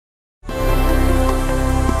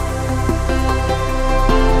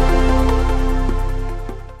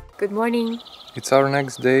Good morning. It's our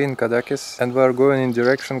next day in Cadaqués and we are going in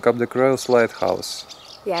direction Cap de Creus Lighthouse.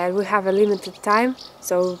 Yeah, we have a limited time,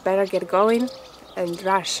 so better get going and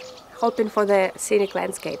rush, hoping for the scenic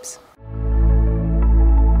landscapes.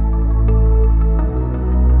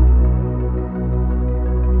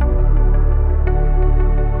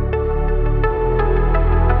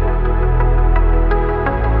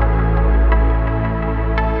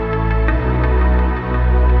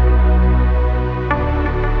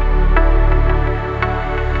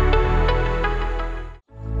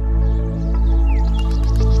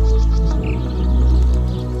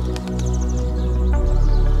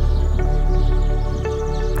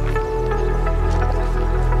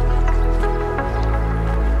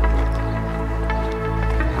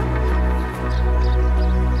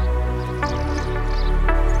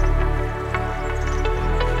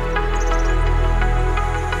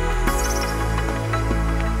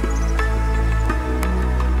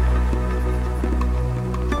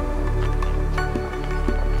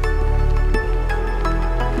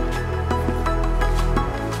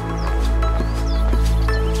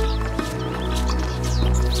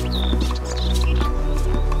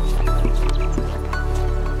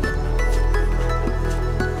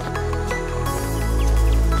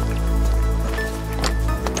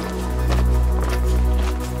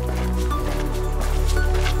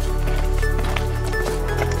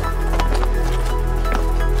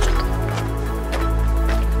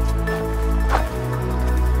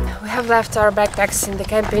 We have left our backpacks in the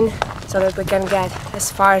camping so that we can get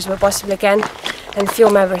as far as we possibly can and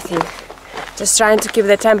film everything. Just trying to keep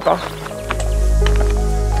the tempo.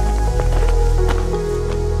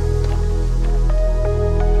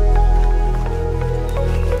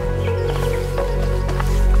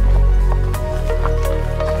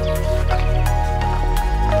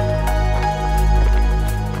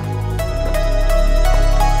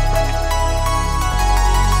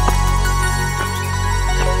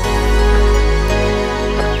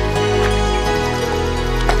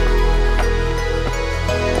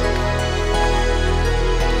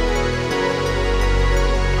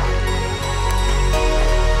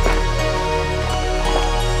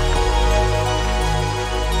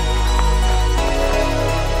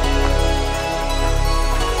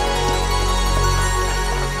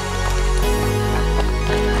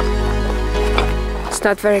 It's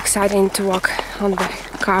not very exciting to walk on the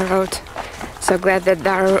car road, so glad that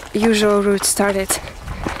our usual route started,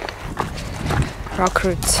 rock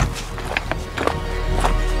routes.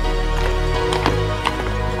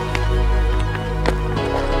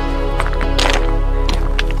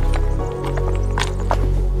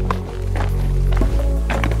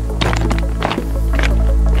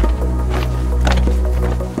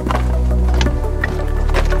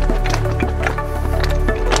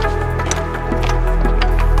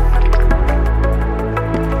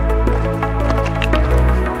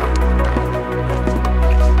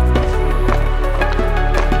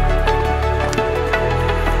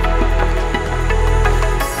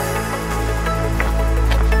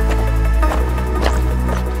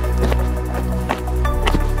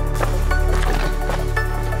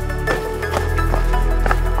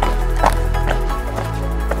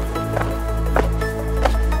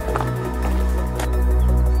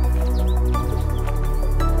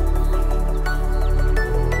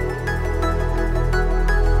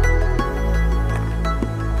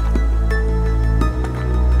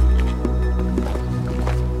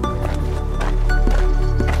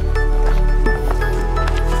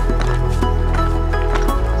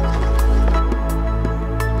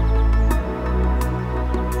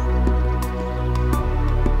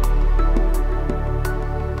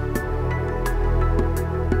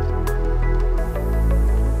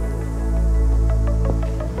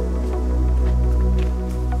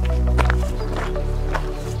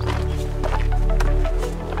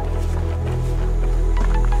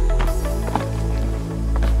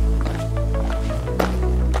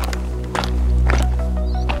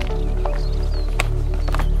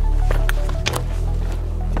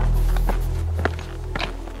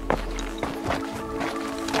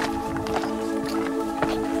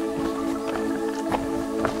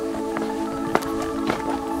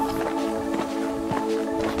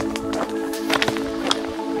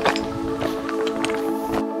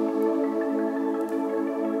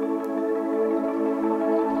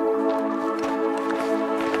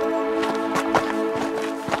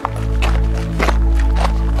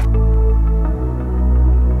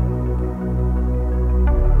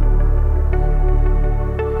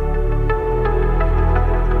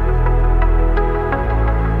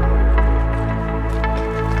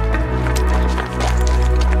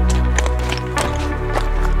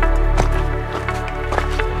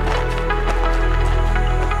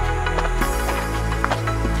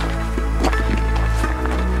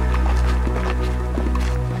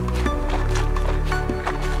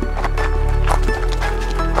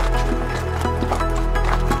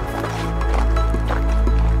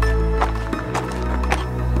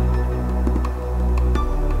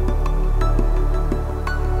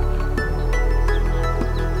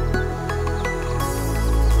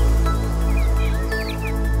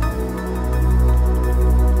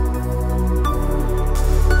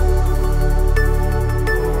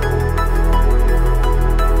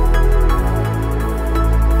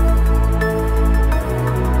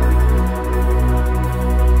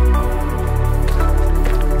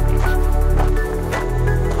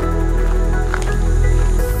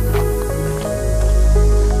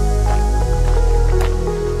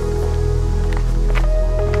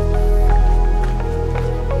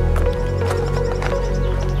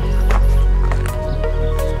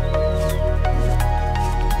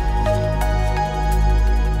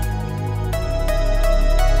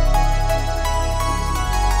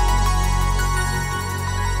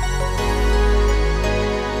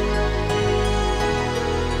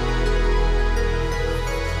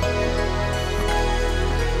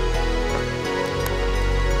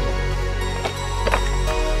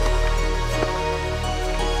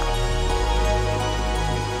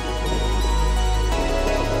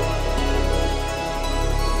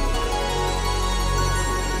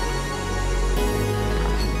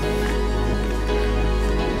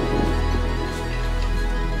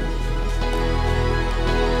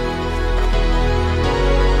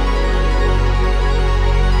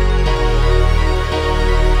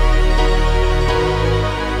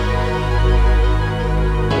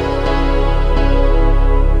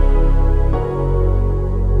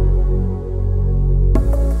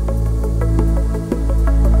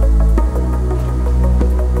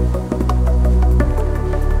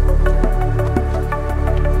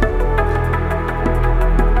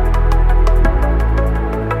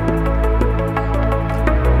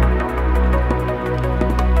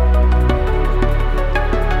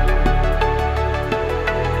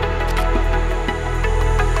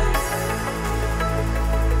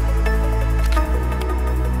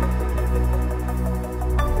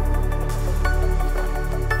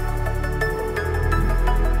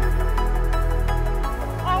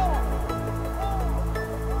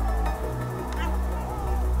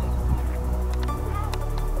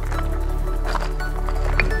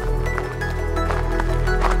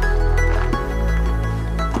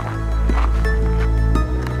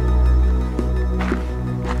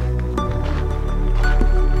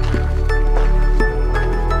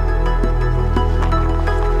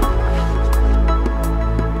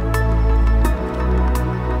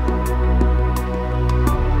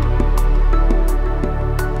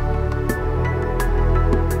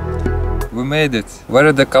 made it. Where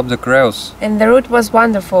is the Cap de Creus? And the route was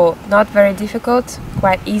wonderful, not very difficult,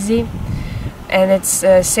 quite easy. And it's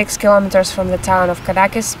 6 kilometers from the town of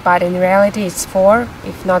Cadaques, but in reality it's 4,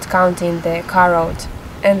 if not counting the car road.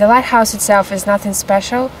 And the lighthouse itself is nothing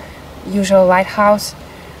special, usual lighthouse,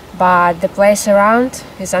 but the place around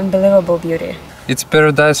is unbelievable beauty. It's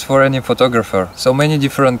paradise for any photographer. So many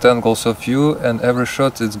different angles of view, and every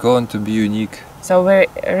shot is going to be unique. So we're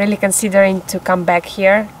really considering to come back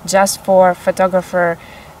here just for photographer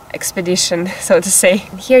expedition, so to say.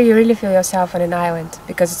 Here you really feel yourself on an island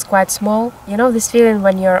because it's quite small. You know this feeling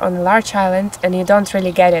when you're on a large island and you don't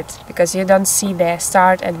really get it because you don't see the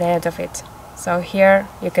start and the end of it. So here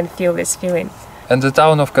you can feel this feeling. And the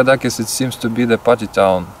town of Cadaques, it seems to be the party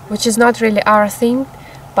town. Which is not really our thing,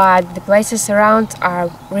 but the places around are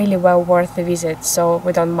really well worth the visit, so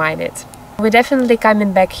we don't mind it. We're definitely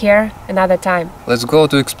coming back here another time. Let's go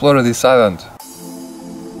to explore this island.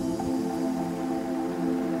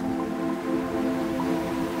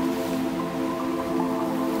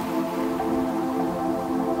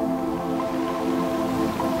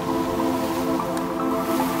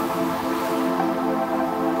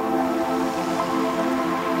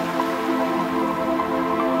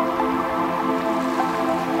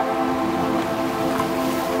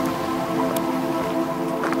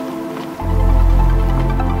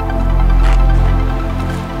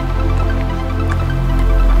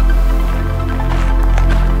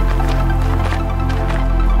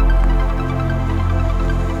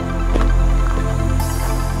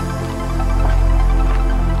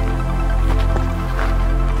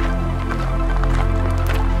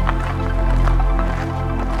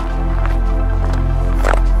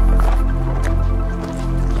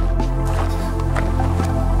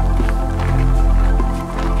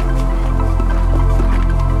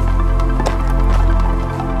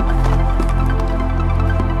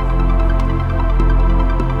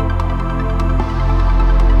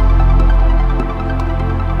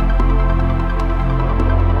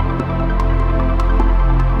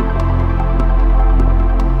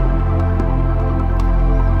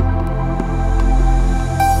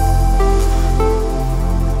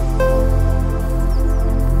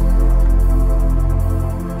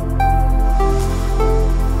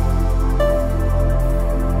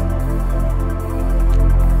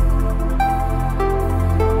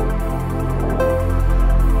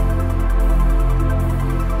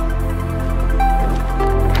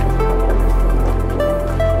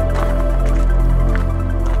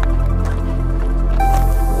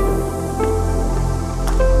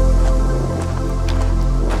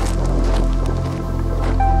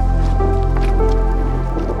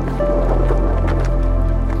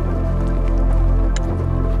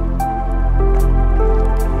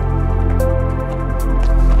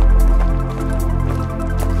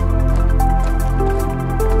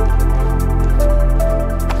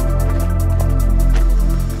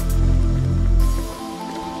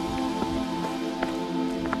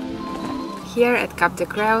 Here at Cap de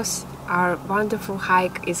Creus, our wonderful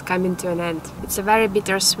hike is coming to an end. It's a very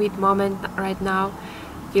bittersweet moment right now,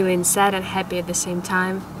 feeling sad and happy at the same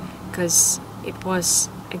time, because it was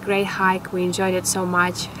a great hike, we enjoyed it so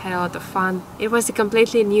much, had a lot of fun. It was a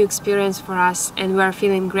completely new experience for us and we are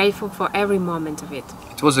feeling grateful for every moment of it.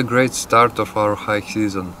 It was a great start of our hike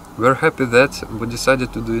season. We're happy that we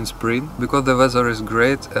decided to do in spring, because the weather is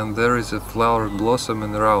great and there is a flower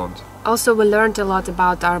blossoming around. Also, we learned a lot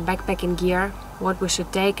about our backpacking gear, what we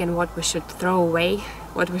should take and what we should throw away,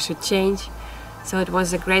 what we should change. So it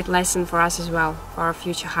was a great lesson for us as well, for our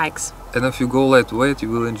future hikes. And if you go lightweight, you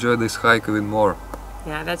will enjoy this hike even more.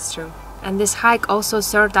 Yeah, that's true. And this hike also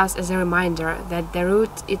served us as a reminder that the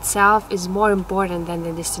route itself is more important than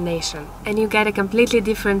the destination. And you get a completely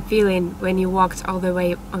different feeling when you walked all the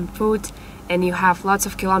way on foot and you have lots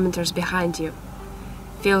of kilometers behind you.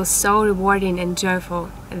 Feels so rewarding and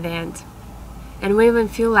joyful at the end. And we even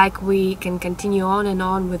feel like we can continue on and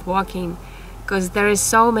on with walking, because there is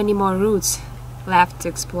so many more routes left to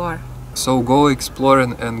explore. So go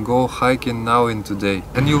exploring and go hiking now and today,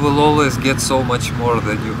 and you will always get so much more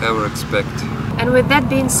than you ever expect. And with that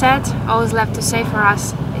being said, all is left to say for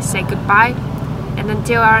us is say goodbye, and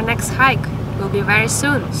until our next hike, will be very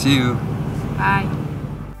soon. See you! Bye!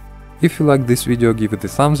 If you like this video, give it a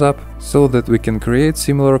thumbs up, so that we can create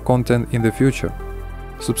similar content in the future.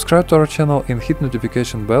 Subscribe to our channel and hit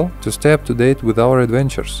notification bell to stay up to date with our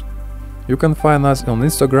adventures. You can find us on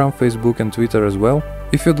Instagram, Facebook and Twitter as well,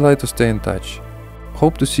 if you'd like to stay in touch.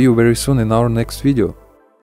 Hope to see you very soon in our next video.